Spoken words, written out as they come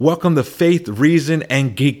Welcome to Faith, Reason,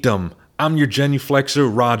 and Geekdom. I'm your genuflexer,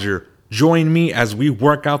 Roger. Join me as we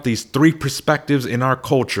work out these three perspectives in our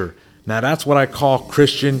culture. Now that's what I call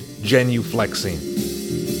Christian genuflexing.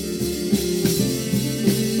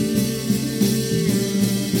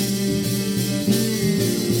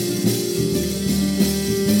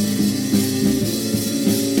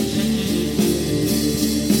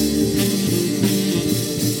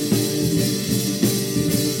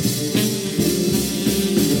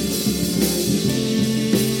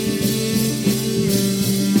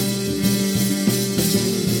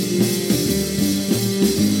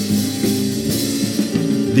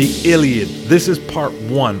 The Iliad. This is part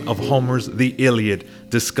one of Homer's The Iliad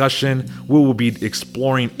discussion we will be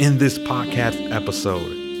exploring in this podcast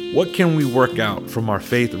episode. What can we work out from our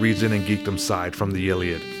faith, reason, and geekdom side from the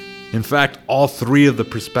Iliad? In fact, all three of the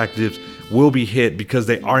perspectives will be hit because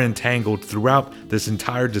they are entangled throughout this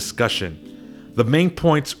entire discussion. The main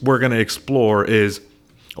points we're going to explore is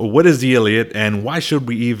what is the Iliad and why should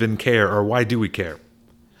we even care, or why do we care?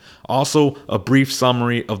 Also, a brief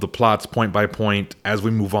summary of the plots point by point as we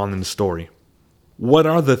move on in the story. What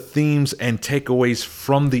are the themes and takeaways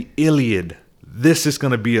from the Iliad? This is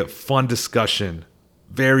going to be a fun discussion,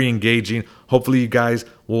 very engaging. Hopefully you guys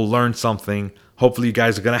will learn something. Hopefully you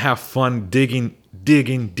guys are going to have fun digging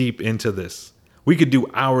deep into this. We could do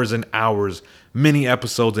hours and hours, many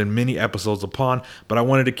episodes and many episodes upon, but I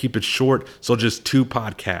wanted to keep it short, so just 2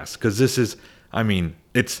 podcasts, because this is,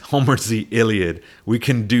 it's Homer's The Iliad. We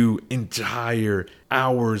can do entire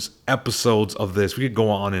hours, episodes of this. We could go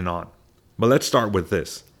on and on. But let's start with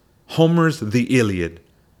this. Homer's The Iliad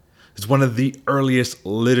is one of the earliest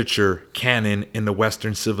literature canon in the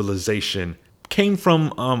Western civilization. Came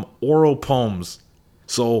from oral poems.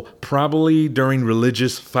 So probably during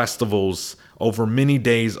religious festivals, over many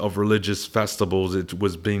days of religious festivals, it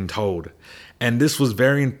was being told. And this was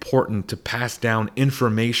very important to pass down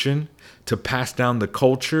information, to pass down the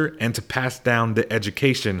culture, and to pass down the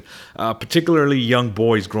education, particularly young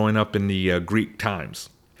boys growing up in the Greek times.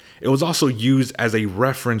 It was also used as a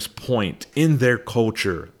reference point in their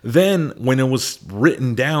culture. Then, when it was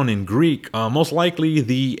written down in Greek, most likely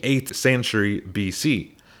the 8th century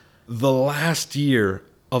BC, the last year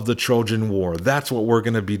of the Trojan War, that's what we're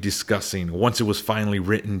going to be discussing once it was finally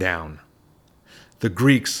written down. The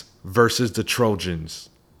Greeks versus the Trojans.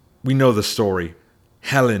 We know the story.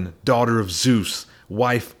 Helen, daughter of Zeus,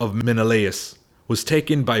 wife of Menelaus, was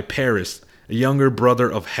taken by Paris, a younger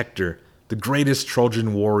brother of Hector, the greatest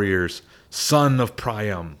Trojan warriors, son of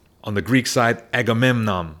Priam. On the Greek side,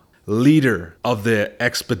 Agamemnon, leader of the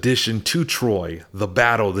expedition to Troy, the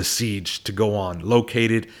battle, the siege to go on,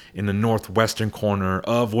 located in the northwestern corner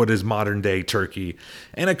of what is modern-day Turkey,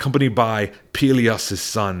 and accompanied by Peleus'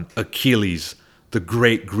 son, Achilles, the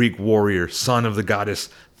great Greek warrior, son of the goddess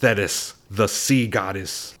Thetis, the sea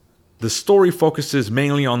goddess. The story focuses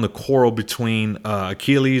mainly on the quarrel between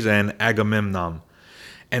Achilles and Agamemnon,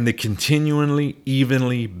 and the continually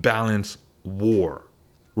evenly balanced war.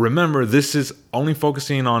 Remember, this is only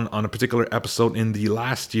focusing on a particular episode in the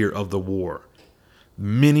last year of the war.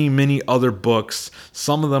 Many other books,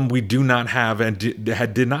 some of them we do not have and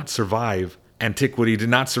did not survive antiquity, did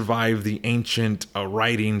not survive the ancient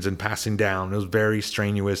writings and passing down. It was very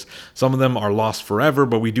strenuous. Some of them are lost forever,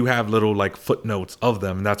 but we do have little footnotes of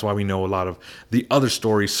them. And that's why we know a lot of the other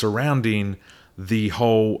stories surrounding the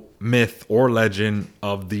whole myth or legend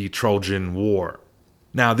of the Trojan War.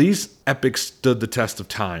 Now, these epics stood the test of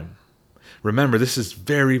time. Remember, this is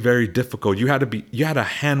very difficult. You had to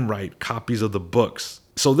handwrite copies of the books.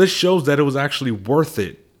 So this shows that it was actually worth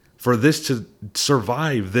it for this to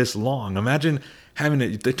survive this long. Imagine having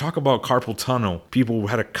it. They talk about carpal tunnel. People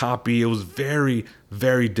had a copy. It was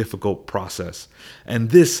very difficult process.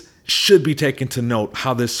 And this should be taken to note,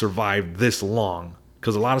 how this survived this long,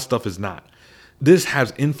 because a lot of stuff is not. This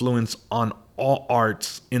has influence on all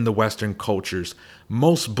arts in the Western cultures.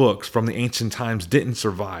 Most books from the ancient times didn't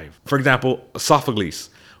survive. For example,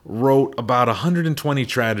 Sophocles wrote about 120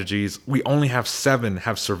 tragedies. We only have 7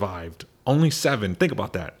 have survived. Only 7. Think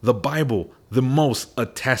about that. The Bible, the most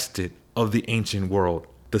attested of the ancient world.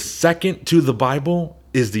 The second to the Bible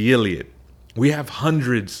is the Iliad. We have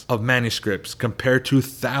hundreds of manuscripts compared to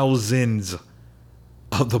thousands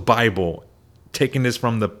of the Bible, taking this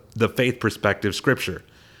from the faith perspective, scripture.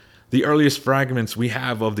 The earliest fragments we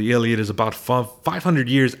have of the Iliad is about 500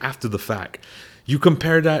 years after the fact. You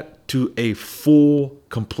compare that to a full,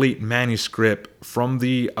 complete manuscript from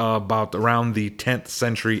the about around the 10th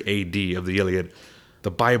century AD of the Iliad.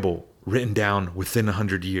 The Bible, written down within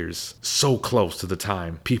 100 years. So close to the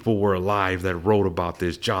time people were alive that wrote about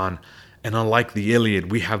this. John And unlike the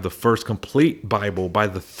Iliad, we have the first complete Bible by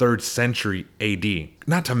the 3rd century AD.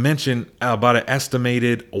 Not to mention about an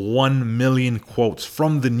estimated 1 million quotes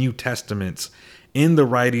from the New Testaments in the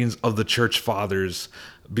writings of the church fathers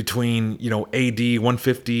between, AD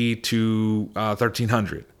 150 to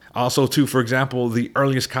 1300. Also, too, for example, the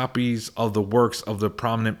earliest copies of the works of the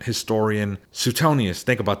prominent historian Suetonius,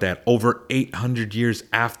 think about that, over 800 years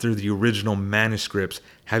after the original manuscripts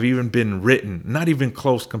have even been written, not even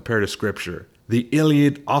close compared to scripture. The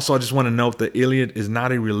Iliad, also, I just want to note the Iliad is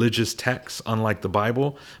not a religious text, unlike the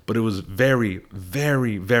Bible, but it was very,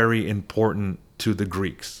 very, very important to the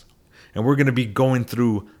Greeks. And we're going to be going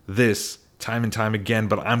through this time and time again,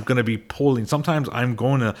 but I'm going to be sometimes I'm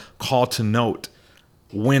going to call to note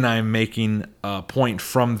when I'm making a point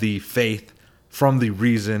from the faith, from the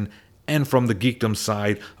reason, and from the geekdom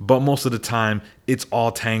side. But most of the time, it's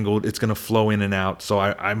all tangled. It's going to flow in and out. So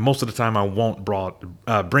I most of the time, I won't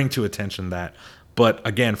bring to attention that. But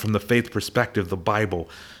again, from the faith perspective, the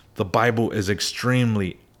Bible is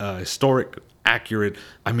extremely historic, accurate.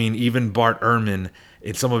 I mean, even Bart Ehrman,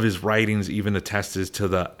 in some of his writings, even attests to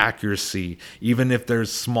the accuracy. Even if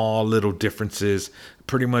there's small little differences,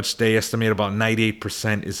 pretty much they estimate about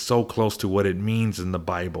 98% is so close to what it means in the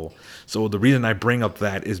Bible. So the reason I bring up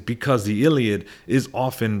that is because the Iliad is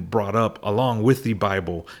often brought up along with the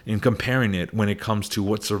Bible in comparing it when it comes to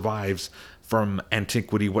what survives from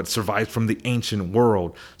antiquity, what survives from the ancient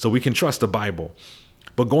world. So we can trust the Bible.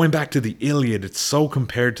 But going back to the Iliad, it's so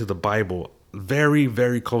compared to the Bible. Very,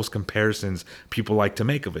 very close comparisons people like to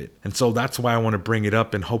make of it. And so that's why I want to bring it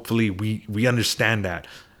up, and hopefully we understand that,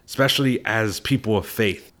 especially as people of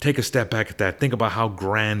faith. Take a step back at that. Think about how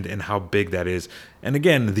grand and how big that is. And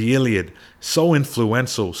again, the Iliad, so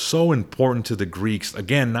influential, so important to the Greeks.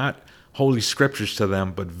 Again, not holy scriptures to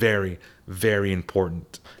them, but very, very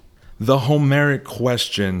important. The Homeric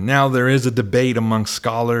question. Now, there is a debate among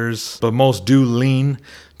scholars, but most do lean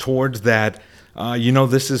towards that.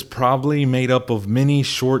 This is probably made up of many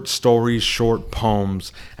short stories, short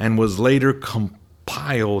poems, and was later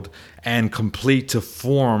compiled and complete to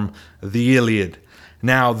form the Iliad.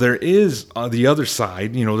 Now, there is the other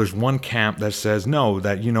side, there's one camp that says, no,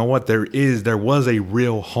 that, there was a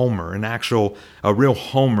real Homer, a real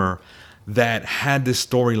Homer that had this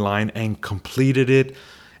storyline and completed it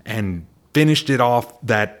and finished it off,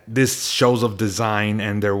 that this shows of design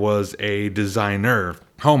and there was a designer,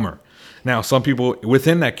 Homer. Now, some people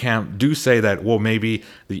within that camp do say that, well, maybe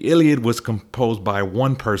the Iliad was composed by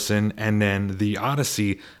one person and then the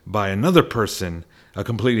Odyssey by another person, a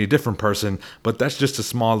completely different person, but that's just a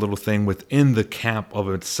small little thing within the camp of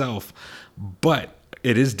itself. But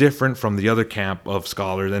it is different from the other camp of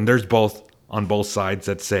scholars, and there's on both sides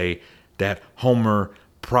that say that Homer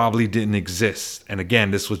probably didn't exist. And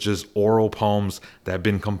again, this was just oral poems that have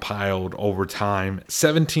been compiled over time.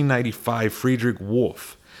 1795, Friedrich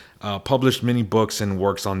Wolff published many books and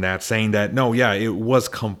works on that, saying that, no, yeah, it was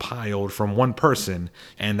compiled from one person.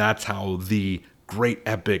 And that's how the great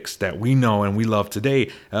epics that we know and we love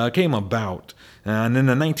today came about. And in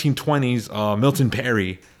the 1920s, Milton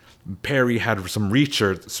Perry had some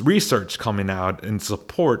research coming out in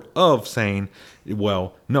support of saying,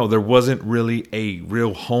 well, no, there wasn't really a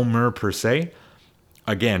real Homer per se.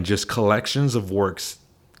 Again, just collections of works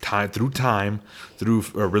tied through time, through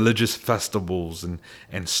religious festivals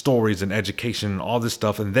and stories and education and all this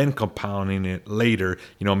stuff, and then compounding it later,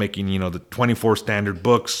 making, the 24 standard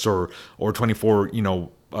books or 24,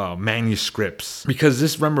 manuscripts.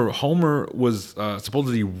 Because remember, Homer was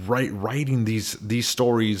supposedly writing these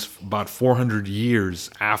stories about 400 years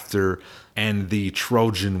after and the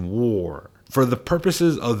Trojan War. For the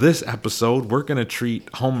purposes of this episode, we're going to treat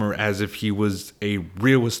Homer as if he was a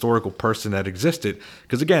real historical person that existed.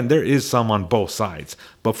 Because again, there is some on both sides.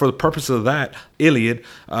 But for the purpose of that, Iliad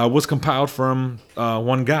was compiled from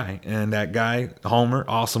one guy. And that guy, Homer,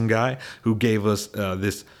 awesome guy, who gave us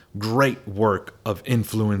this great work of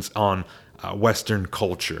influence on Western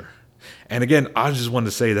culture. And again, I just wanted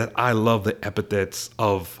to say that I love the epithets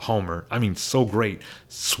of Homer. I mean, so great.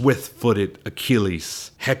 Swift-footed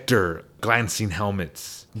Achilles, Hector, glancing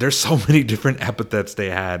helmets. There's so many different epithets they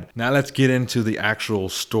had. Now let's get into the actual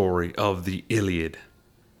story of the Iliad.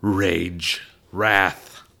 Rage,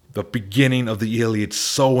 wrath. The beginning of the Iliad,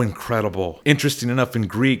 so incredible. Interesting enough, in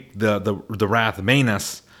Greek, the wrath,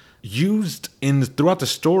 menas, used throughout the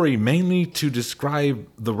story mainly to describe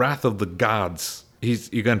the wrath of the gods.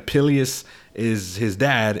 Peleus is his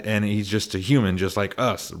dad, and he's just a human, just like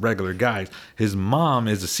us, regular guys. His mom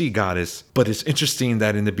is a sea goddess. But it's interesting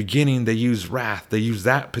that in the beginning they use wrath. They use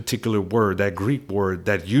that particular word, that Greek word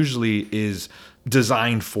that usually is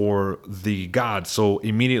designed for the gods. So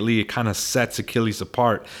immediately it kind of sets Achilles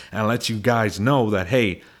apart and lets you guys know that,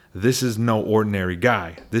 hey, this is no ordinary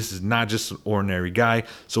guy. This is not just an ordinary guy.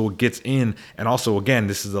 So it gets in. And also, again,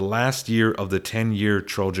 this is the last year of the 10-year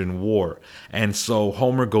Trojan War. And so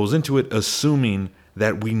Homer goes into it assuming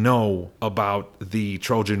that we know about the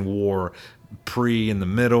Trojan War pre and the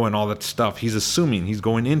middle and all that stuff. He's assuming, he's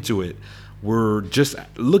going into it. We're just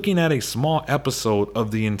looking at a small episode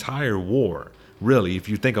of the entire war, really, if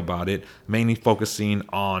you think about it, mainly focusing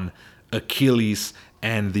on Achilles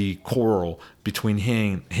and the quarrel between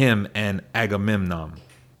him and Agamemnon.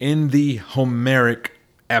 In the Homeric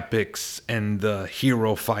epics and the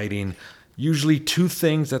hero fighting, usually two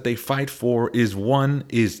things that they fight for is one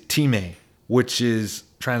is time, which is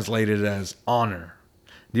translated as honor.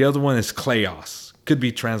 The other one is kleos, could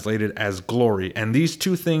be translated as glory. And these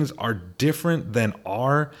two things are different than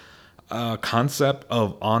our concept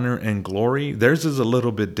of honor and glory. Theirs is a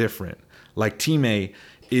little bit different. Like time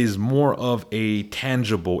is more of a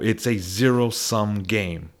tangible, it's a zero-sum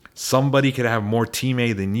game. Somebody could have more time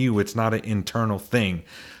than you. It's not an internal thing.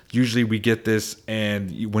 Usually we get this,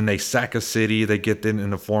 and when they sack a city, they get it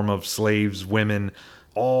in the form of slaves, women,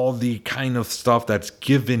 all the kind of stuff that's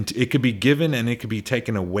given. It could be given and it could be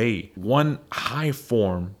taken away. One high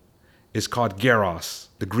form is called geros,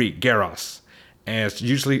 the Greek geros. And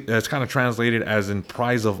it's kind of translated as in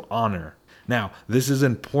prize of honor. Now, this is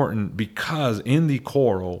important because in the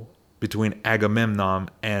quarrel between Agamemnon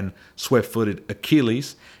and swift-footed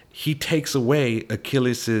Achilles, he takes away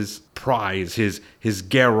Achilles' prize, his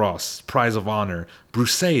geros, prize of honor,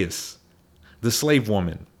 Briseis, the slave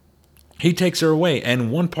woman. He takes her away,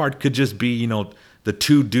 and one part could just be, the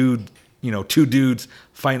two dudes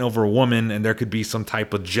fighting over a woman, and there could be some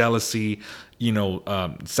type of jealousy,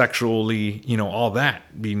 sexually, all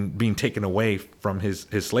that being taken away from his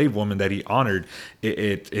slave woman that he honored.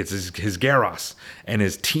 It's his geros and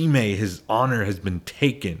his time, his honor has been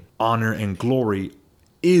taken. Honor and glory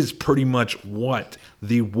is pretty much what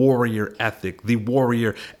the warrior ethic, the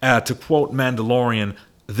warrior, to quote Mandalorian,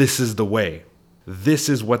 this is the way. This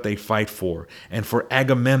is what they fight for. And for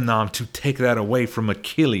Agamemnon to take that away from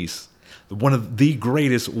Achilles, one of the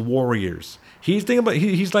greatest warriors. He's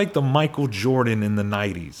like the Michael Jordan in the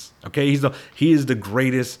 90s. Okay, he is the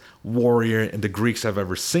greatest warrior the Greeks have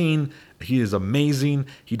ever seen. He is amazing.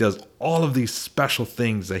 He does all of these special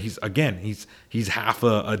things that he's half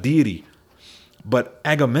a deity. But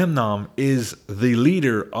Agamemnon is the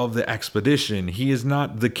leader of the expedition. He is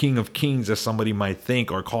not the king of kings, as somebody might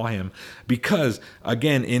think or call him, because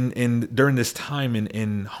again, during this time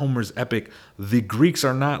in Homer's epic, the Greeks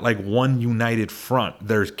are not like one united front.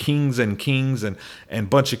 There's kings and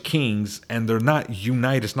bunch of kings, and they're not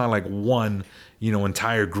united. It's not like one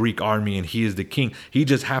entire Greek army and he is the king. He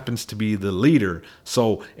just happens to be the leader.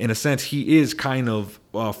 So in a sense, he is kind of,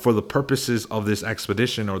 for the purposes of this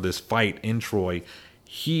expedition or this fight in Troy,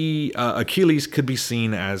 Achilles could be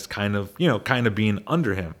seen as kind of being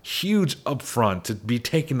under him. Huge upfront to be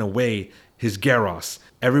taking away his geros.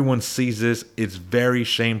 Everyone sees this. It's very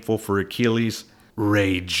shameful for Achilles.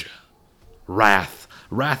 Rage, wrath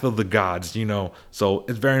of the gods, So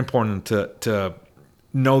it's very important to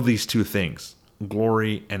know these two things.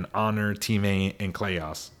 Glory and honor, time and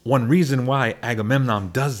kleos. One reason why Agamemnon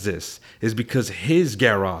does this is because his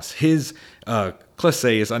geros, his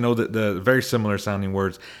kleseis, I know that the very similar sounding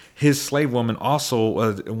words, his slave woman,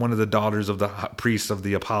 also one of the daughters of the priest of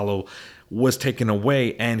the Apollo, was taken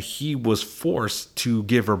away, and he was forced to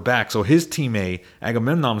give her back. So his time,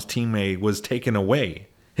 Agamemnon's time, was taken away.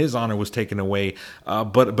 His honor was taken away,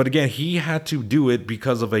 but again, he had to do it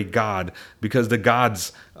because of a god, because the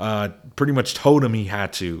gods pretty much told him he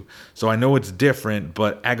had to. So I know it's different,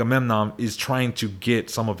 but Agamemnon is trying to get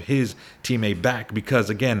some of his teammate back because,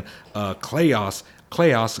 again, kleos,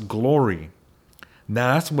 glory.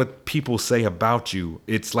 Now that's what people say about you.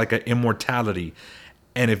 It's like an immortality,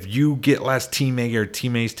 and if you get less teammate or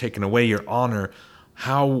teammates taken away, your honor.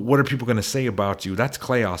 What are people going to say about you? That's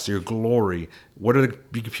kleos, your glory. What are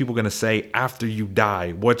people going to say after you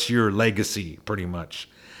die? What's your legacy, pretty much?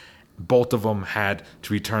 Both of them had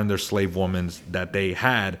to return their slave women that they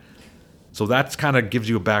had. So that's kind of gives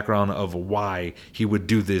you a background of why he would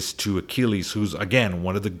do this to Achilles, who's, again,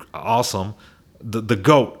 one of the awesome, the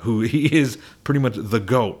GOAT, who he is pretty much the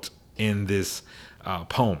GOAT in this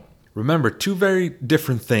poem. Remember, two very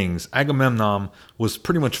different things. Agamemnon was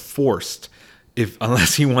pretty much forced,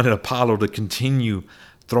 unless he wanted Apollo to continue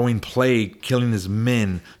throwing plague, killing his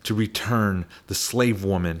men, to return the slave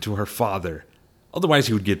woman to her father. Otherwise,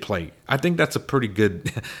 he would get plague. I think that's a pretty good.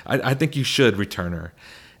 I think you should return her.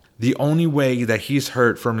 The only way that he's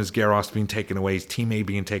hurt from his Gyarados being taken away, his teammate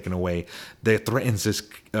being taken away, that threatens this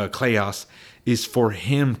Kleos, is for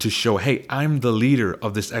him to show, hey, I'm the leader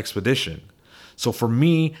of this expedition. So for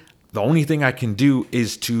me, the only thing I can do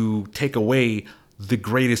is to take away the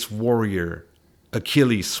greatest warrior,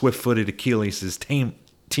 Achilles, swift-footed Achilles, his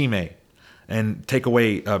teammate, and take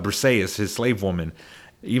away Briseis, his slave woman,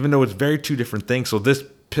 even though it's very two different things. So this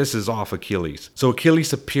pisses off Achilles. So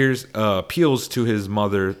Achilles appeals to his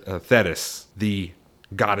mother Thetis, the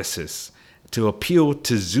goddesses, to appeal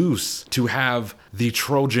to Zeus to have the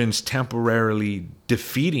Trojans temporarily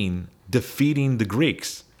defeating the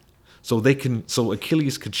Greeks, so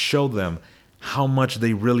Achilles could show them how much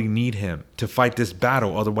they really need him to fight this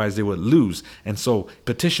battle, otherwise they would lose. And so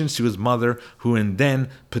petitions to his mother, who and then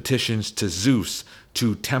petitions to Zeus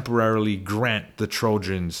to temporarily grant the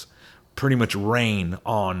Trojans pretty much reign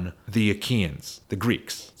on the Achaeans, the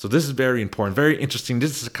Greeks. So this is very important, very interesting.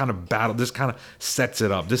 This is a kind of battle. This kind of sets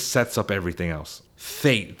it up. This sets up everything else.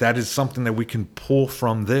 Fate, that is something that we can pull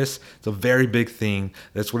from this. It's a very big thing.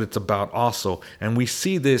 That's what it's about also. And we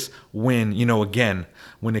see this when, again,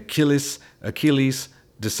 when Achilles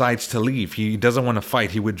decides to leave. He doesn't want to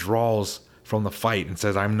fight. He withdraws from the fight and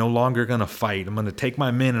says, I'm no longer going to fight. I'm going to take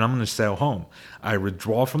my men and I'm going to sail home. I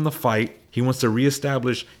withdraw from the fight. He wants to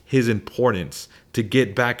reestablish his importance, to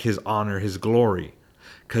get back his honor, his glory.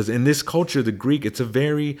 Because in this culture, the Greek, it's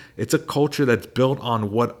a culture that's built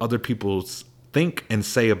on what other people think and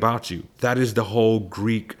say about you. That is the whole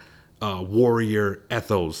Greek warrior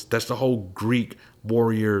ethos. That's the whole Greek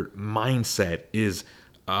warrior mindset, is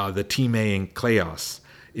the Time and Kleos,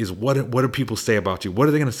 is what do people say about you? What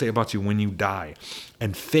are they going to say about you when you die?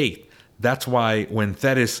 And faith. That's why when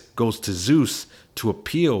Thetis goes to Zeus to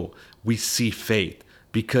appeal, we see faith.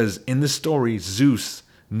 Because in the story, Zeus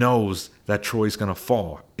knows that Troy's going to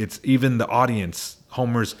fall. It's even the audience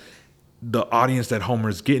that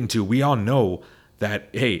Homer's getting to. We all know that,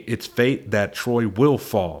 hey, it's fate that Troy will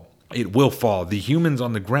fall. It will fall. The humans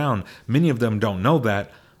on the ground, many of them don't know that,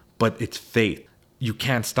 but it's fate. You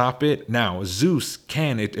can't stop it. Now, Zeus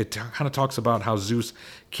can. It kind of talks about how Zeus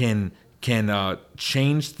can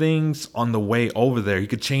change things on the way over there. He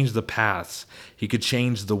could change the paths. He could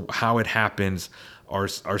change how it happens, or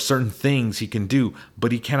certain things he can do,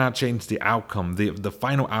 but he cannot change the outcome. The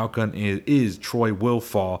final outcome is Troy will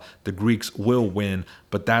fall. The Greeks will win.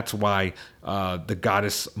 But that's why the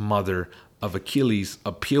goddess mother of Achilles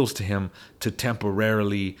appeals to him to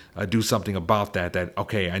temporarily do something about that. That,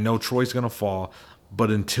 okay, I know Troy's going to fall, but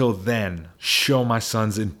until then, show my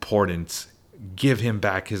son's importance. Give him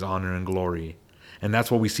back his honor and glory. And that's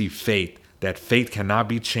what we see faith, that faith cannot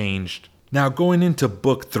be changed. Now, going into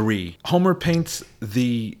book 3, Homer paints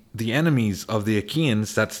the enemies of the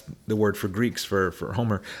Achaeans. That's the word for Greeks for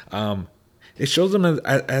Homer. It shows them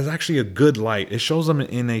as actually a good light. It shows them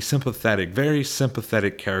in a very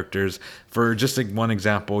sympathetic characters. For just like one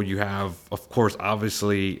example, you have, of course,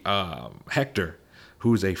 obviously Hector,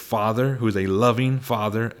 who's a father, who's a loving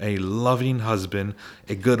father, a loving husband,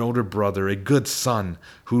 a good older brother, a good son,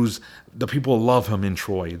 the people love him in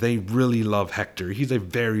Troy. They really love Hector. He's a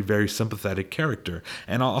very, very sympathetic character.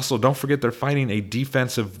 And also, don't forget, they're fighting a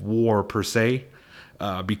defensive war per se,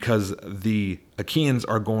 because the Achaeans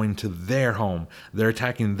are going to their home. They're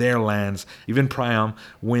attacking their lands. Even Priam,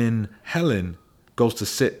 when Helen goes to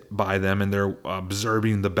sit by them and they're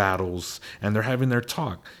observing the battles and they're having their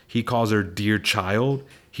talk, he calls her dear child.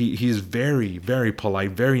 He's very, very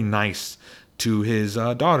polite, very nice to his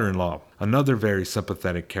daughter-in-law, another very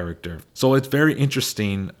sympathetic character. So it's very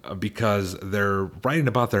interesting because they're writing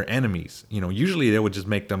about their enemies. Usually they would just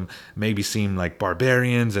make them maybe seem like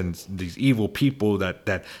barbarians and these evil people that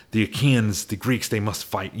the Achaeans, the Greeks, they must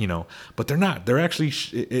fight, but they're not. They're actually,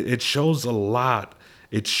 it shows a lot.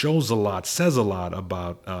 It shows a lot, says a lot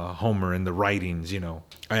about Homer in the writings,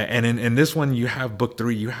 And in this one, you have book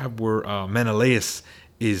 3, you have where Menelaus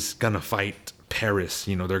is going to fight Paris.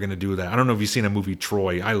 They're going to do that. I don't know if you've seen a movie,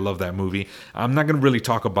 Troy. I love that movie. I'm not going to really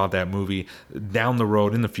talk about that movie. Down the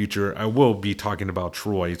road in the future, I will be talking about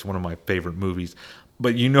Troy. It's one of my favorite movies.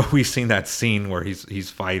 But we've seen that scene where he's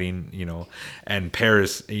fighting, and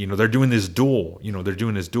Paris, they're doing this duel,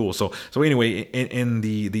 So anyway, in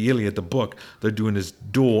the Iliad, the book, they're doing this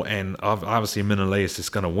duel, and obviously Menelaus is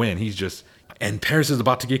going to win. And Paris is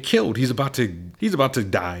about to get killed. He's about to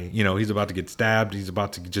die. He's about to get stabbed. He's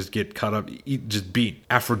about to just get cut up, just beat.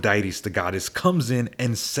 Aphrodite, the goddess, comes in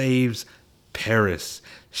and saves Paris.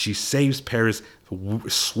 She saves Paris,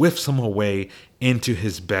 swifts him away into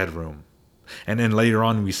his bedroom. And then later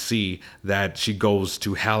on, we see that she goes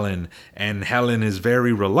to Helen, and Helen is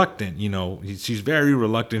very reluctant. She's very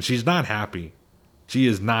reluctant. She's not happy. She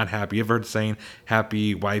is not happy. You've heard the saying,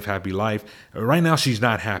 happy wife, happy life. Right now, she's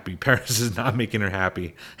not happy. Paris is not making her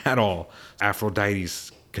happy at all.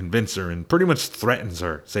 Aphrodite's convince her and pretty much threatens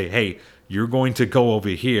her. Say, hey, you're going to go over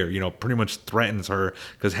here. Pretty much threatens her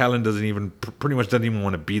because Helen pretty much doesn't even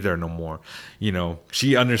want to be there no more.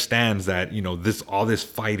 She understands that, all this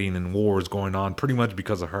fighting and war is going on pretty much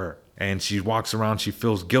because of her. And she walks around, she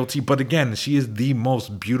feels guilty. But again, she is the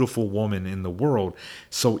most beautiful woman in the world.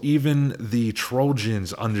 So even the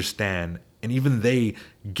Trojans understand, and even they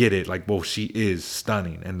get it. Like, well, she is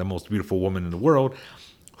stunning and the most beautiful woman in the world.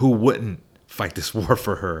 Who wouldn't fight this war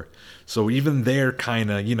for her? So even they're kind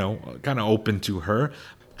of open to her.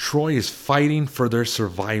 Troy is fighting for their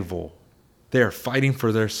survival. They're fighting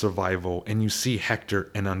for their survival. And you see Hector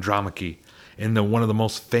and Andromache in one of the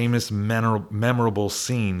most famous, memorable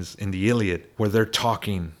scenes in the Iliad, where they're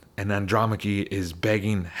talking and Andromache is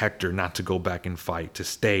begging Hector not to go back and fight, to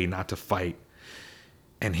stay, not to fight.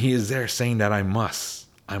 And he is there saying that I must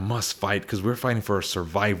fight because we're fighting for our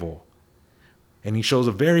survival. And he shows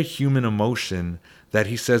a very human emotion that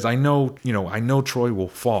he says, I know Troy will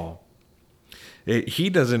fall. He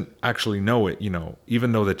doesn't actually know it,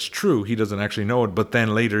 even though that's true, he doesn't actually know it. But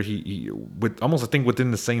then later I think within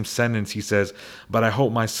the same sentence, he says, but I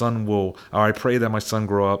hope my son I pray that my son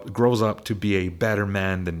grows up to be a better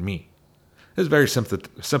man than me. It's a very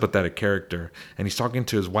sympathetic character. And he's talking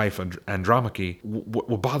to his wife, Andromache.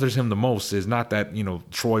 What bothers him the most is not that,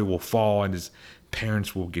 Troy will fall and his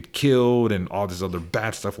parents will get killed and all this other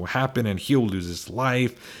bad stuff will happen and he'll lose his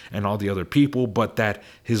life and all the other people, but that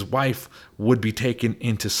his wife would be taken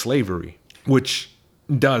into slavery, which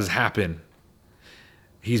does happen.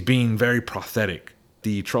 He's being very prophetic.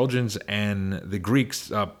 The Trojans and the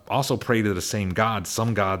Greeks also pray to the same gods.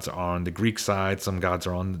 Some gods are on the Greek side, some gods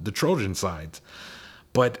are on the Trojan side.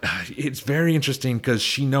 But it's very interesting because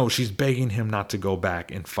she's begging him not to go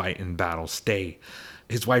back and fight in battle, stay.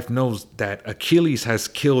 His wife knows that Achilles has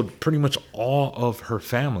killed pretty much all of her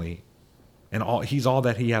family, and he's all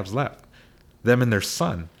that he has left, them and their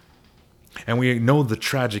son. And we know the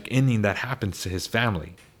tragic ending that happens to his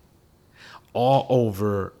family, all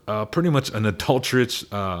over pretty much an adulterous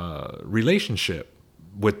relationship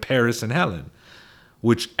with Paris and Helen,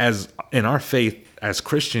 which, as in our faith as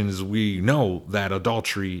Christians, we know that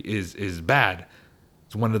adultery is bad.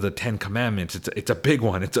 It's one of the 10 commandments. It's a big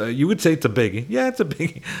one. You would say it's a biggie. Yeah, it's a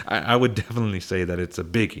biggie. I would definitely say that it's a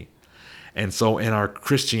biggie. And so in our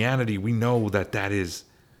Christianity, we know that is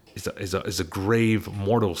a grave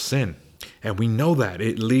mortal sin. And we know that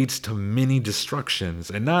it leads to many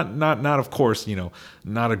destructions, and not of course,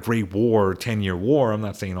 not a great war, 10-year war. I'm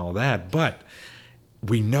not saying all that, but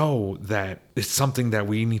we know that it's something that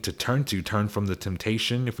we need to turn from the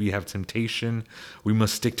temptation. If we have temptation, we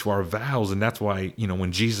must stick to our vows. And that's why,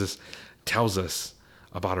 when Jesus tells us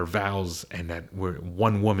about our vows and that we're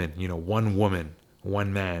one woman,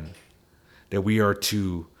 one man, that we are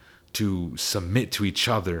to submit to each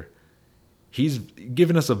other. He's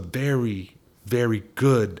given us a very, very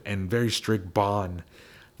good and very strict bond,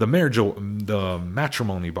 the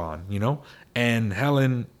matrimony bond, and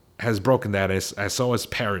Helen has broken that, as so as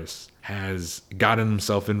Paris has gotten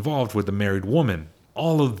himself involved with a married woman.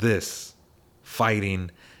 All of this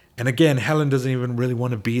fighting, and again, Helen doesn't even really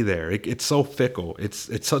want to be there. It's so fickle.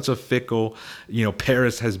 It's such a fickle.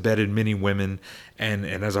 Paris has bedded many women, and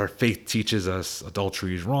as our faith teaches us,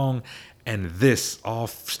 adultery is wrong, and this all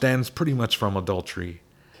stems pretty much from adultery.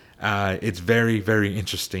 It's very, very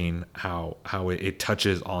interesting how it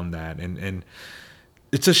touches on that, and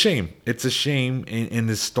it's a shame. It's a shame in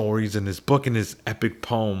his stories, in this book, in this epic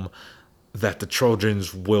poem, that the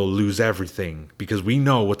Trojans will lose everything, because we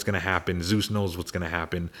know what's going to happen. Zeus knows what's going to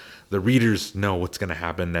happen. The readers know what's going to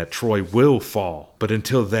happen, that Troy will fall. But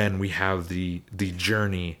until then, we have the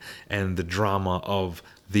journey and the drama of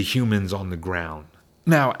the humans on the ground.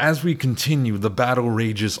 Now, as we continue, the battle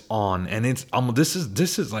rages on, and it's this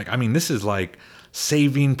is like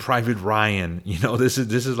Saving Private Ryan. This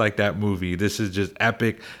is like that movie. This is just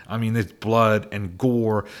epic. It's blood and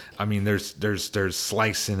gore. There's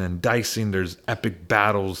slicing and dicing. There's epic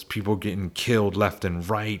battles, people getting killed left and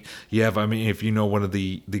right. You have, if you know one of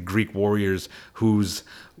the Greek warriors, who's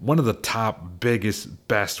one of the top, biggest,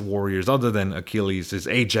 best warriors other than Achilles, is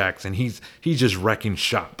Ajax, and he's just wrecking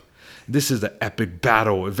shop. This is an epic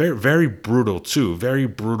battle, very, very brutal too. Very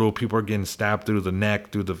brutal. People are getting stabbed through the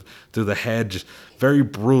neck, through the head. Just very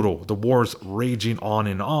brutal. The war's raging on.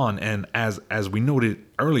 And as we noted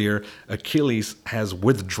earlier, Achilles has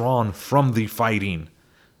withdrawn from the fighting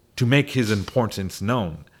to make his importance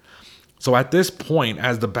known. So at this point,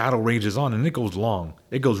 as the battle rages on, and it goes long,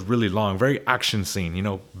 it goes really long, very action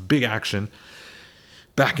scene, big action.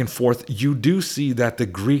 back and forth, you do see that the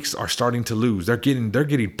Greeks are starting to lose. They're getting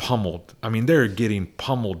pummeled. I mean, they're getting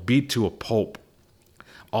pummeled, beat to a pulp.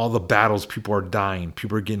 All the battles, people are dying,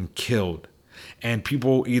 people are getting killed, and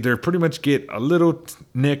people either pretty much get a little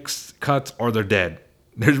nicks, cuts, or they're dead.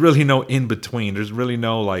 There's really no in between. There's really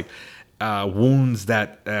no like wounds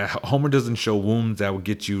that Homer doesn't show wounds that will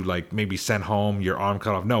get you like maybe sent home, your arm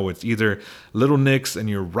cut off. No, it's either little nicks and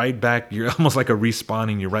you're right back. You're almost like a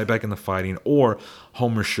respawning. You're right back in the fighting. Or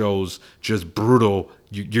Homer shows just brutal.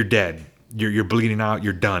 You're dead. You're bleeding out.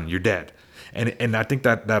 You're done. You're dead. And I think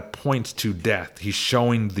that points to death. He's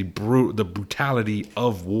showing the brutality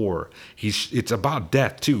of war. It's about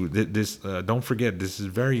death too. This don't forget.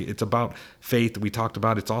 It's about faith. We talked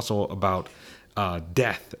about. It's also about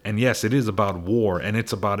death. And yes, it is about war, and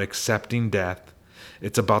it's about accepting death.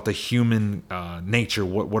 It's about the human nature.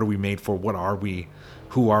 What are we made for? What are we?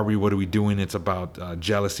 Who are we? What are we doing? It's about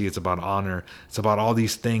jealousy. It's about honor. It's about all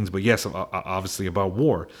these things. But yes, obviously about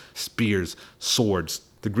war, spears, swords.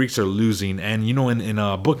 The Greeks are losing. And in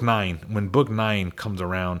book 9, when book 9 comes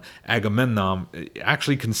around, Agamemnon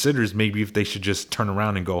actually considers maybe if they should just turn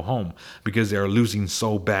around and go home, because they are losing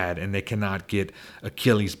so bad and they cannot get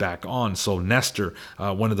Achilles back on. So Nestor,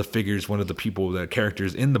 one of the people, the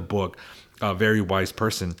characters in the book, a very wise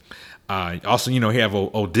person. Also, you have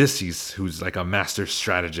Odysseus, who's like a master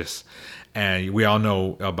strategist. And we all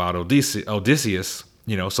know about Odysseus.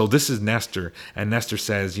 So this is Nestor, and Nestor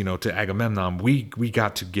says, to Agamemnon, we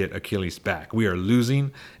got to get Achilles back. We are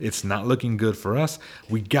losing. It's not looking good for us.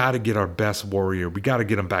 We got to get our best warrior. We got to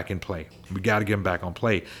get him back in play. We got to get him back on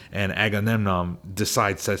play. And Agamemnon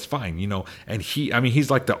says, fine, and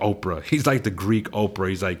he's like the Oprah. He's like the Greek Oprah.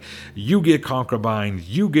 He's like, you get concubines,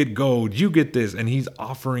 you get gold, you get this. And he's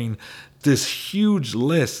offering this huge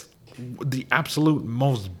list, the absolute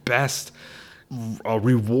most best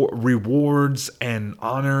rewards and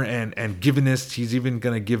honor and givenness. He's even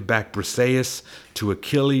going to give back Briseis to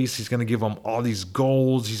Achilles. He's going to give him all these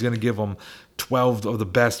golds. He's going to give him 12 of the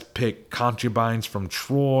best picked concubines from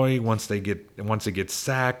Troy once they get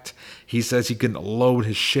sacked. He says he can load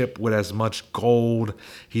his ship with as much gold.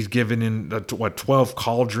 He's given in 12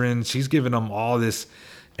 cauldrons. He's giving them all this,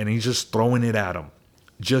 and he's just throwing it at him,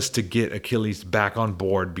 just to get Achilles back on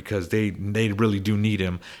board, because they really do need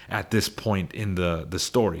him at this point in the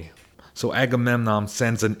story. So Agamemnon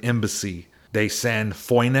sends an embassy. They send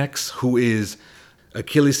Phoenix, who is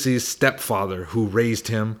Achilles' stepfather, who raised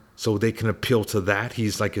him, so they can appeal to that.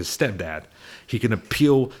 He's like his stepdad. He can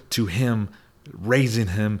appeal to him raising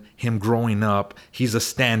him growing up. He's a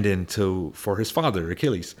stand-in for his father,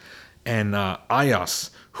 Achilles. And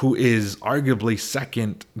Aias, who is arguably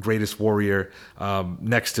second greatest warrior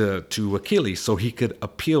next to Achilles. So he could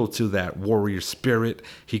appeal to that warrior spirit.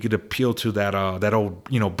 He could appeal to that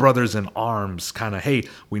old, brothers in arms kind of, hey,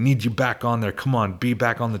 we need you back on there. Come on, be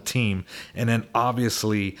back on the team. And then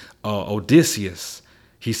obviously Odysseus.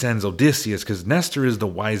 He sends Odysseus because Nestor is the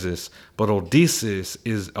wisest, but Odysseus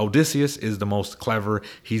is the most clever.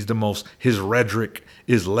 His rhetoric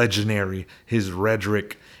is legendary. His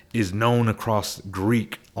rhetoric is known across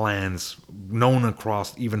Greek lands, known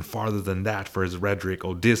across even farther than that for his rhetoric.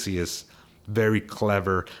 Odysseus, very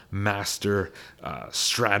clever master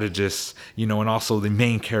strategist, and also the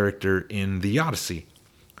main character in the Odyssey.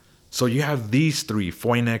 So you have these three,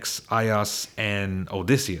 Phoenix, Aias, and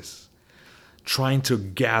Odysseus, trying to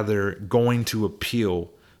gather, going to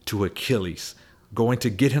appeal to Achilles, going to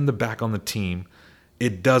get him back on the team.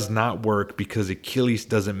 It does not work because Achilles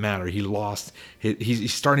doesn't matter. He lost.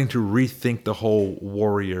 He's starting to rethink the whole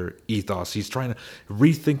warrior ethos. He's trying to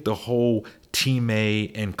rethink the whole Team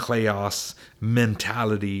A and Kleos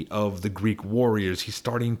mentality of the Greek warriors. He's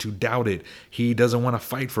starting to doubt it. He doesn't want to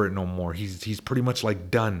fight for it no more. He's pretty much like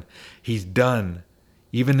done. He's done.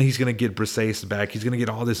 Even he's going to get Briseis back. He's going to get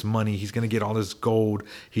all this money. He's going to get all this gold.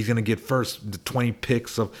 He's going to get first the 20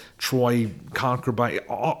 picks of Troy, concubine,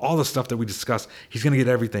 all the stuff that we discussed. He's going to get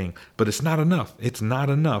everything. But it's not enough. It's not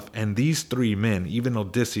enough. And these three men, even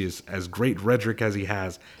Odysseus, as great rhetoric as he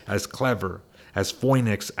has, as clever, as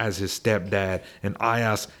Phoenix as his stepdad, and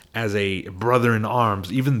Aias as a brother in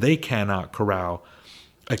arms, even they cannot corral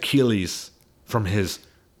Achilles from his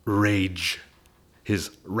rage,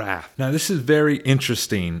 his wrath. Now, this is very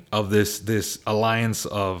interesting of this alliance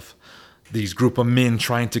of these group of men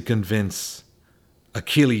trying to convince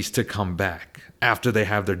Achilles to come back after they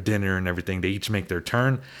have their dinner and everything. They each make their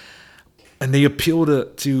turn. And they appeal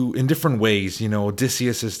to in different ways.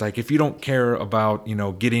 Odysseus is like, if you don't care about,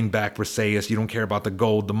 getting back Briseis, you don't care about the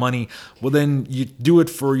gold, the money, well, then you do it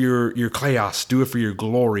for your kleos, do it for your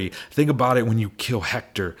glory. Think about it when you kill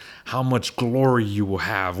Hector, how much glory you will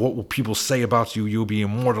have. What will people say about you? You'll be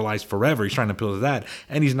immortalized forever. He's trying to appeal to that,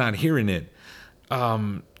 and he's not hearing it.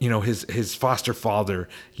 His foster father,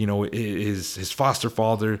 his foster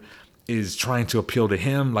father is trying to appeal to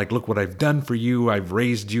him, like, look what I've done for you. I've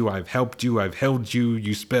raised you. I've helped you. I've held you.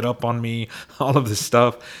 You spit up on me. All of this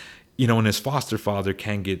stuff, and his foster father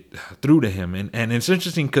can't get through to him. And it's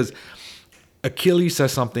interesting because Achilles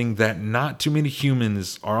says something that not too many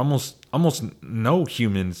humans, or almost no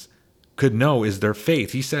humans, could know, is their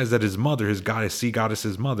faith. He says that his mother, his goddess, sea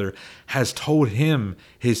goddess's mother, has told him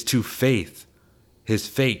his fate.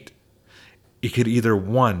 He could either,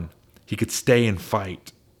 one, he could stay and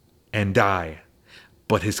fight and die,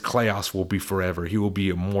 but his kleos will be forever. He will be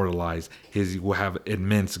immortalized. He will have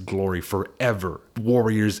immense glory forever,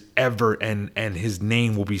 warriors ever, and his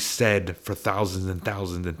name will be said for thousands and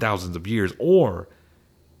thousands and thousands of years. Or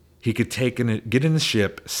he could get in the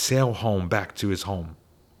ship, sail back to his home,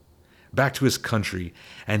 back to his country,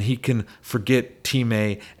 and he can forget Time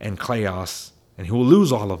and kleos, and he will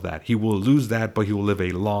lose all of that. He will lose that, but he will live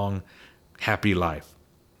a long, happy life.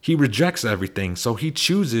 He rejects everything, so he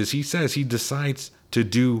decides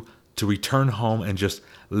to return home and just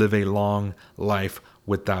live a long life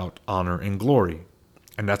without honor and glory.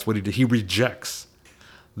 And that's what he did. He rejects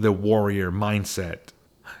the warrior mindset.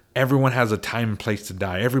 Everyone has a time and place to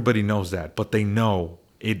die. Everybody knows that, but they know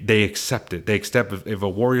it. They accept it. They accept if a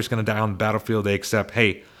warrior's going to die on the battlefield, they accept,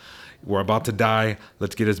 hey, we're about to die.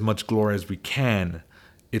 Let's get as much glory as we can.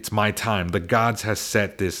 It's my time. The gods has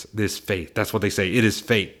set this fate. That's what they say. It is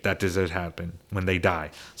fate that this has happened when they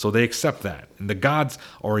die. So they accept that. And the gods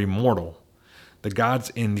are immortal. The gods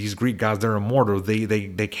in these Greek gods, they're immortal. They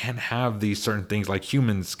can't have these certain things like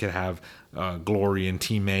humans can have glory and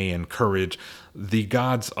time and courage. The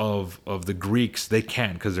gods of the Greeks, they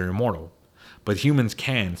can't because they're immortal. But humans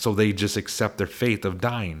can, so they just accept their fate of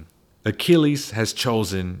dying. Achilles has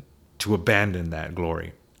chosen to abandon that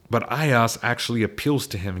glory. But Aias actually appeals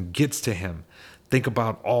to him, gets to him. Think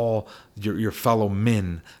about all your fellow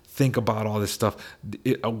men. Think about all this stuff.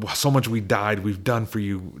 So much we died, we've done for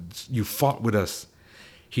you. You fought with us.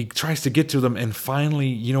 He tries to get to them, and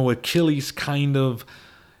finally, Achilles kind of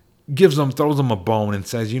throws them a bone and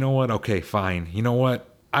says, you know what? Okay, fine. You know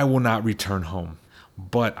what? I will not return home,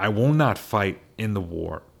 but I will not fight in the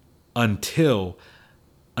war until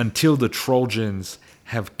the Trojans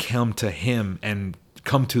have come to him and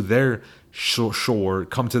come to their shore,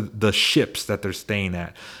 come to the ships that they're staying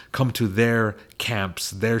at, come to their camps,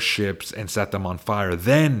 their ships, and set them on fire.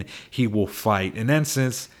 Then he will fight. In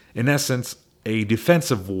essence, a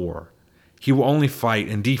defensive war. He will only fight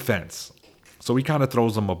in defense. So he kind of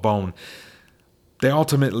throws them a bone. They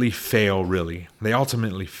ultimately fail, really.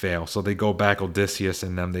 So they go back, Odysseus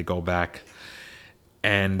and them, they go back,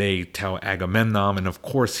 and they tell Agamemnon, and of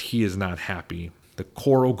course he is not happy. The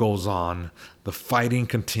quarrel goes on, the fighting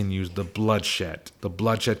continues, the bloodshed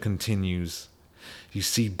continues. You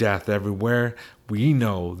see death everywhere. We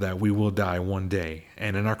know that we will die one day.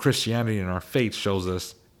 And in our Christianity and our faith shows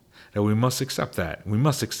us that we must accept that. We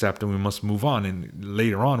must accept and we must move on. And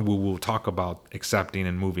later on, we will talk about accepting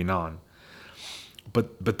and moving on.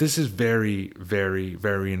 But this is very, very,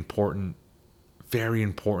 very important. Very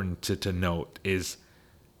important to note is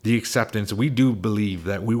the acceptance. We do believe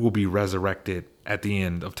that we will be resurrected at the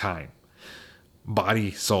end of time. Body,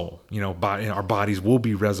 soul, our bodies will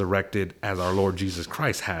be resurrected as our Lord Jesus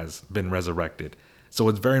Christ has been resurrected. So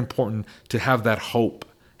it's very important to have that hope.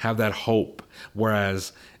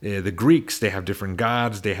 Whereas the Greeks, they have different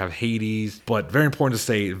gods, they have Hades, but very important to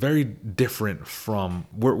say, very different from,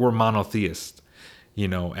 we're monotheists,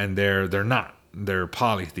 and they're not. They're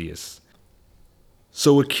polytheists.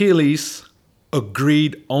 So Achilles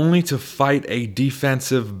agreed only to fight a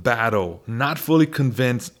defensive battle, not fully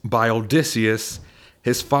convinced by Odysseus,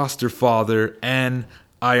 his foster father, and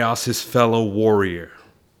Aias, his fellow warrior.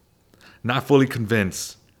 Not fully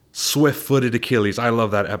convinced. Swift-footed Achilles. I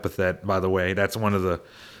love that epithet, by the way. That's one of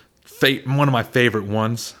my favorite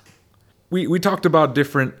ones. We talked about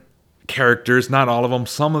different characters, not all of them.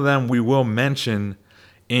 Some of them we will mention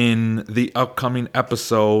in the upcoming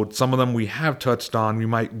episode. Some of them we have touched on. We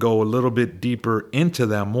might go a little bit deeper into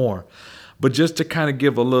them more. But just to kind of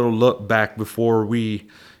give a little look back before we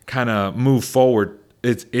kind of move forward,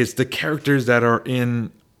 it's the characters that are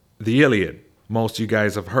in the Iliad. Most of you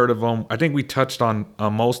guys have heard of them. I think we touched on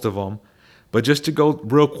most of them. But just to go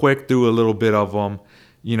real quick through a little bit of them,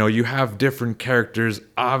 you have different characters.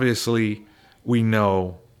 Obviously, we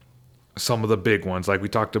know some of the big ones. Like we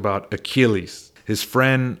talked about Achilles, his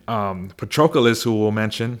friend Patroclus, who we'll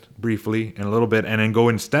mention briefly in a little bit, and then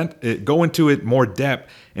go into it more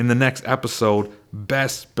depth in the next episode.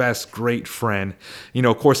 Best great friend.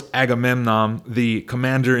 Of course, Agamemnon, the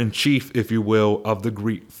commander-in-chief, if you will, of the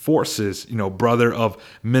Greek forces, brother of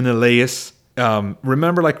Menelaus.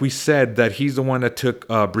 Remember, like we said, that he's the one that took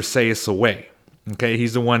Briseis away. Okay,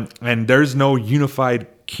 he's the one, and there's no unified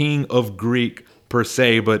king of Greek per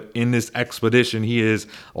se, but in this expedition, he is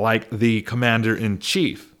like the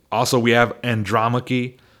commander-in-chief. Also, we have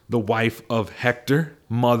Andromache, the wife of Hector,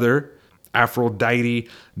 mother, Aphrodite,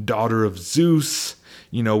 daughter of Zeus.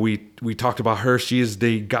 We talked about her. She is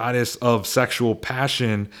the goddess of sexual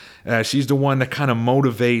passion. She's the one that kind of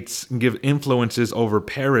motivates and gives influences over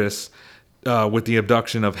Paris with the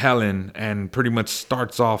abduction of Helen, and pretty much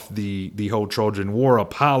starts off the whole Trojan War.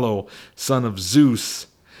 Apollo, son of Zeus,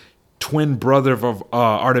 twin brother of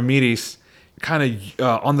Artemis, kind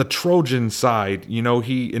of on the Trojan side.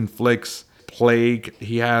 He inflicts plague.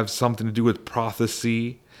 He has something to do with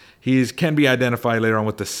prophecy. He can be identified later on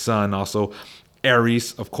with the sun. Also,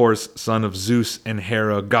 Ares, of course, son of Zeus and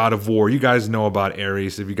Hera, god of war. You guys know about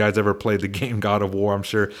Ares. If you guys ever played the game God of War, I'm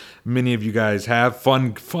sure many of you guys have.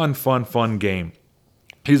 Fun game.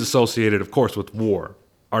 He's associated, of course, with war.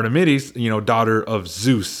 Artemis, daughter of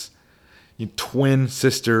Zeus, twin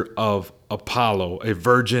sister of Apollo, a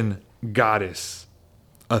virgin goddess.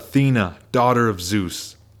 Athena, daughter of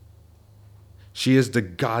Zeus. She is the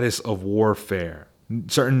goddess of warfare.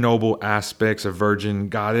 Certain noble aspects of virgin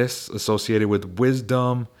goddess associated with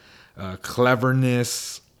wisdom,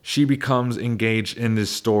 cleverness. She becomes engaged in this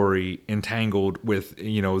story, entangled with,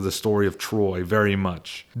 the story of Troy very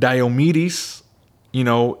much. Diomedes,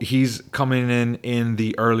 he's coming in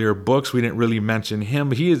the earlier books. We didn't really mention him,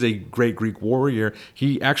 but he is a great Greek warrior.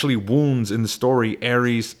 He actually wounds in the story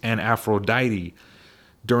Ares and Aphrodite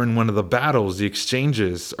during one of the battles, the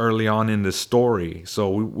exchanges early on in the story.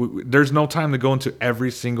 So there's no time to go into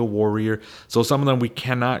every single warrior. So some of them we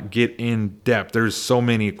cannot get in depth. There's so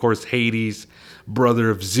many. Of course, Hades,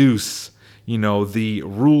 brother of Zeus, the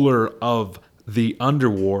ruler of the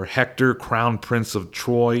underwar, Hector, crown prince of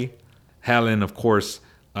Troy. Helen, of course,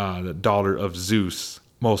 the daughter of Zeus,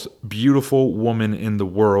 most beautiful woman in the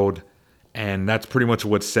world. And that's pretty much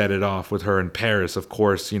what set it off with her in Paris. Of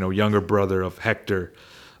course, younger brother of Hector,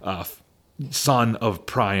 son of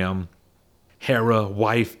Priam, Hera,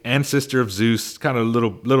 wife and sister of Zeus. Kind of a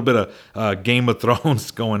little bit of Game of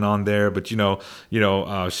Thrones going on there, but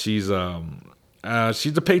she's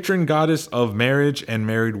the patron goddess of marriage and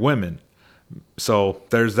married women. So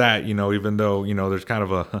there's that. Even though there's kind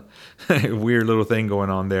of a weird little thing going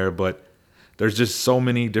on there, but there's just so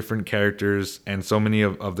many different characters and so many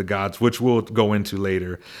of the gods, which we'll go into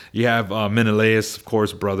later. You have Menelaus, of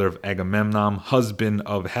course, brother of Agamemnon, husband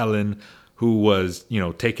of Helen, who was,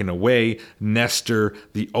 taken away. Nestor,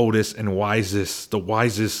 the oldest and wisest, the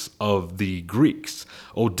wisest of the Greeks.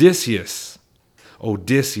 Odysseus,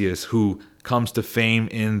 who comes to fame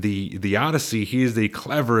in the Odyssey. He is the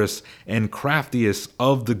cleverest and craftiest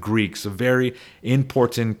of the Greeks, a very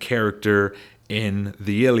important character in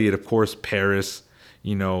the Iliad. Of course, Paris,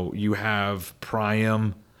 you have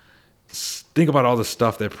Priam. Think about all the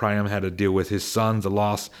stuff that Priam had to deal with. His sons, the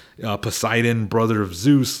lost Poseidon, brother of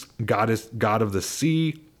Zeus, god of the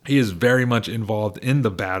sea. He is very much involved in the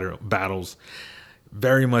battles,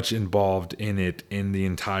 very much involved in it, in the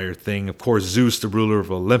entire thing. Of course, Zeus, the ruler of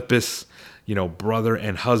Olympus, brother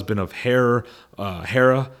and husband of Hera,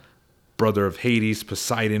 brother of Hades,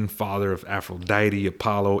 Poseidon, father of Aphrodite,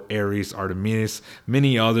 Apollo, Ares, Artemis,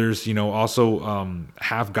 many others, also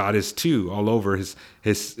half goddess too, all over.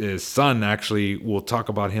 His son, actually, we'll talk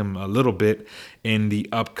about him a little bit in the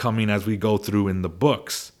upcoming as we go through in the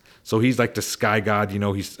books. So he's like the sky god, he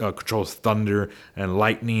controls thunder and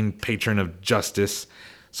lightning, patron of justice.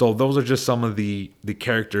 So those are just some of the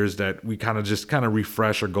characters that we kind of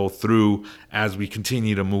refresh or go through as we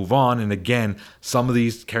continue to move on. And again, some of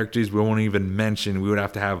these characters we won't even mention. We would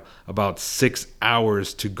have to have about 6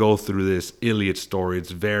 hours to go through this Iliad story.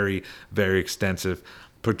 It's very, very extensive.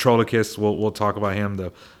 Patroclus, we'll talk about him,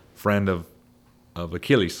 the friend of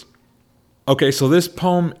Achilles. Okay, so this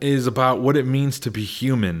poem is about what it means to be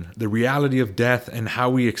human, the reality of death, and how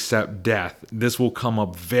we accept death. This will come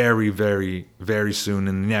up very, very, very soon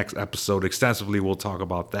in the next episode. Extensively, we'll talk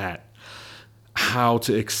about that. How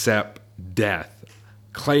to accept death.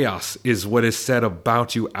 Kleos is what is said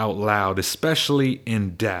about you out loud, especially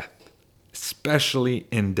in death. Especially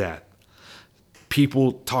in death.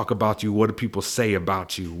 People talk about you. What do people say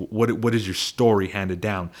about you? What is your story handed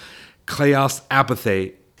down? Kleos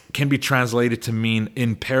apathe, can be translated to mean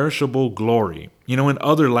imperishable glory. You know, in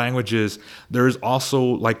other languages, there is also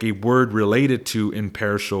like a word related to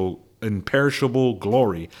imperishable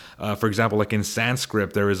glory. For example, like in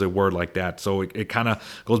Sanskrit, there is a word like that. So it kind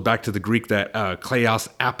of goes back to the Greek, that kleos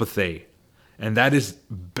apathe. And that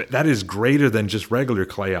is greater than just regular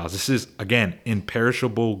kleos. This is, again,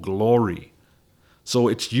 imperishable glory. So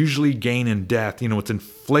it's usually gain in death. You know, it's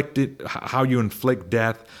inflicted, how you inflict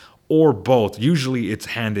death, or both. Usually it's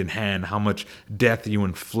hand in hand, how much death you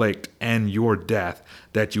inflict and your death,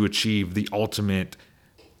 that you achieve the ultimate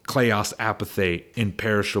kleos apathe,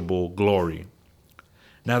 imperishable glory.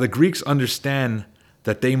 Now the Greeks understand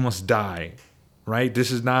that they must die, right? This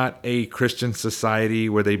is not a Christian society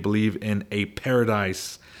where they believe in a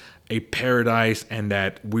paradise, and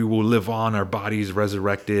that we will live on, our bodies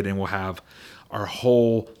resurrected, and we'll have our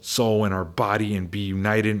whole soul and our body and be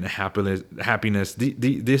united in happiness.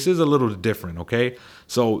 This is a little different, okay?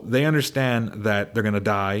 So they understand that they're going to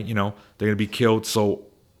die, you know, they're going to be killed. So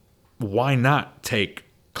why not take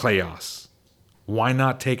kleos? Why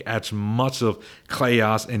not take as much of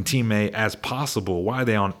kleos and time as possible? Why are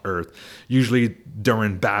they on earth? Usually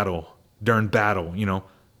during battle, you know.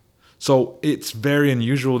 So it's very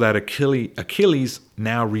unusual that Achilles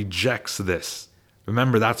now rejects this.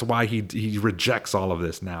 Remember, that's why he rejects all of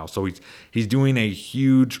this now. So he's doing a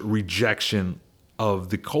huge rejection of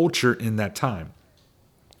the culture in that time.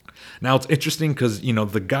 Now it's interesting because, you know,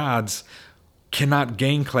 the gods cannot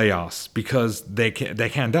gain kleos because they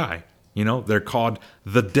can't die. You know, they're called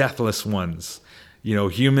the deathless ones. You know,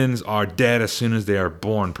 humans are dead as soon as they are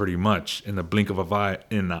born, pretty much in the blink of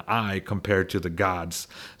an eye, compared to the gods,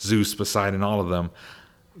 Zeus, Poseidon, all of them.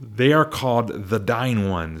 They are called the dying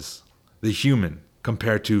ones, the human,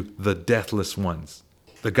 compared to the deathless ones,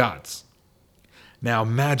 the gods. Now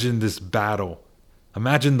imagine this battle.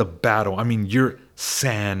 Imagine the battle. I mean, you're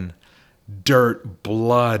sand, dirt,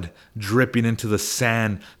 blood dripping into the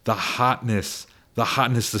sand, the hotness,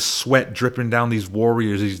 the sweat dripping down these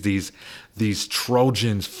warriors, these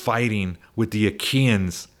Trojans fighting with the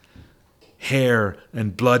Achaeans, hair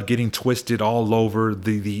and blood getting twisted all over,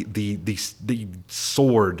 the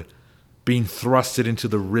sword being thrusted into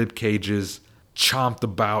the rib cages, chomped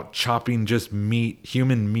about, chopping just meat,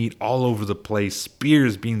 human meat all over the place,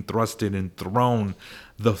 spears being thrusted and thrown,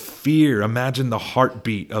 the fear, imagine the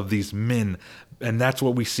heartbeat of these men. And that's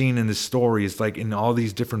what we've seen in this story. It's like in all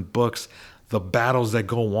these different books, the battles that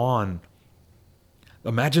go on.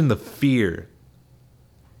 Imagine the fear,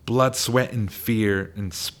 blood, sweat, and fear,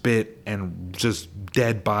 and spit, and just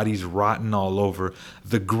dead bodies rotting all over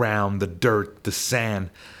the ground, the dirt, the sand.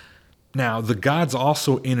 Now, the gods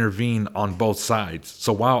also intervene on both sides.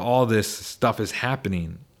 So while all this stuff is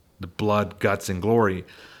happening, the blood, guts, and glory,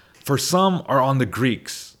 for some are on the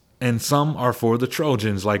Greeks, and some are for the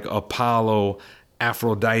Trojans, like Apollo,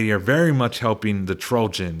 Aphrodite are very much helping the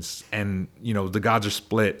Trojans, and, you know, the gods are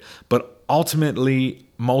split. But ultimately,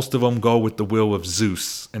 most of them go with the will of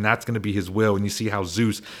Zeus, and that's going to be his will. And you see how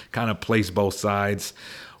Zeus kind of plays both sides.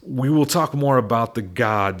 We will talk more about the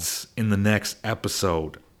gods in the next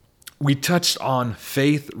episode. We touched on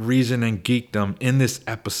faith, reason, and geekdom in this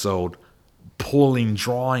episode.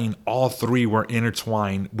 Drawing, all three were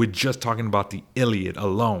intertwined with just talking about the Iliad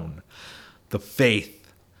alone. The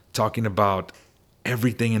faith, talking about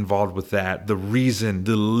everything involved with that. The reason,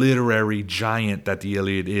 the literary giant that the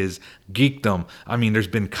Iliad is. Geekdom, I mean, there's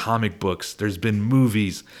been comic books, there's been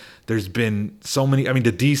movies, there's been so many. I mean,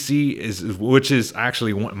 the DC which is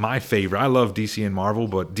actually my favorite. I love DC and Marvel,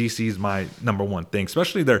 but DC is my number one thing,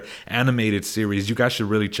 especially their animated series. You guys should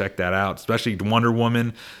really check that out, especially Wonder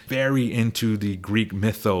Woman. Very into the Greek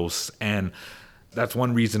mythos, and that's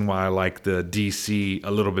one reason why I like the DC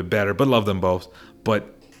a little bit better, but love them both.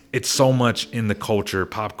 But it's so much in the culture,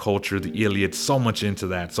 pop culture, the Iliad, so much into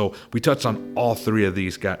that. So we touched on all three of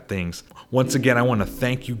these things. Once again, I want to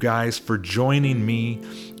thank you guys for joining me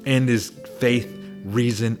in this faith,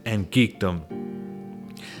 reason, and geekdom.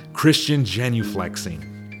 Christian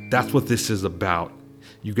genuflexing. That's what this is about.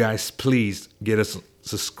 You guys, please get us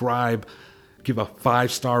subscribe, give a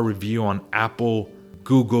 5-star review on Apple,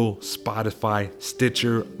 Google, Spotify,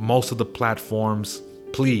 Stitcher, most of the platforms.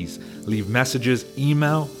 Please leave messages,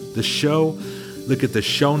 email the show, look at the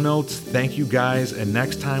show notes. Thank you guys. And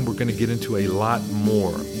next time we're going to get into a lot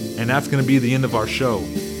more. And that's going to be the end of our show.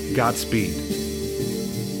 Godspeed.